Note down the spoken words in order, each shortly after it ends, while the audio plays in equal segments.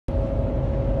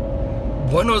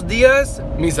Buenos dias,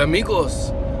 mis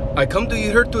amigos. I come to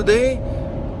you here today,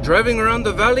 driving around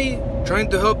the valley, trying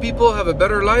to help people have a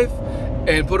better life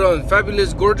and put on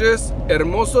fabulous, gorgeous,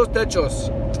 hermosos techos.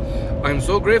 I'm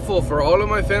so grateful for all of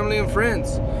my family and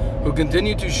friends who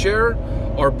continue to share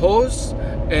our posts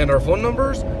and our phone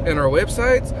numbers and our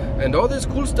websites and all this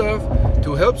cool stuff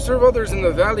to help serve others in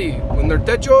the valley when their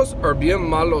techos are bien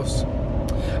malos.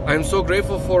 I'm so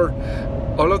grateful for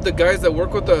all of the guys that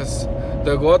work with us,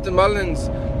 the Guatemalans,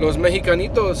 los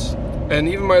Mexicanitos, and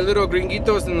even my little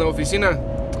gringuitos in the oficina.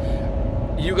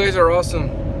 You guys are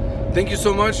awesome. Thank you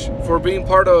so much for being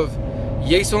part of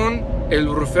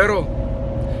YasontheRoofero.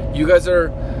 You guys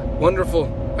are wonderful.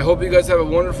 I hope you guys have a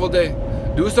wonderful day.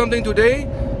 Do something today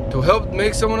to help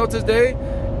make someone else's day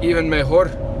even mejor.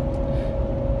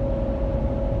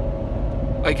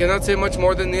 I cannot say much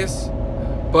more than this,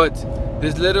 but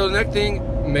this little neck thing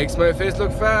makes my face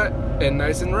look fat and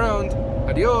nice and round.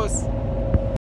 Adios.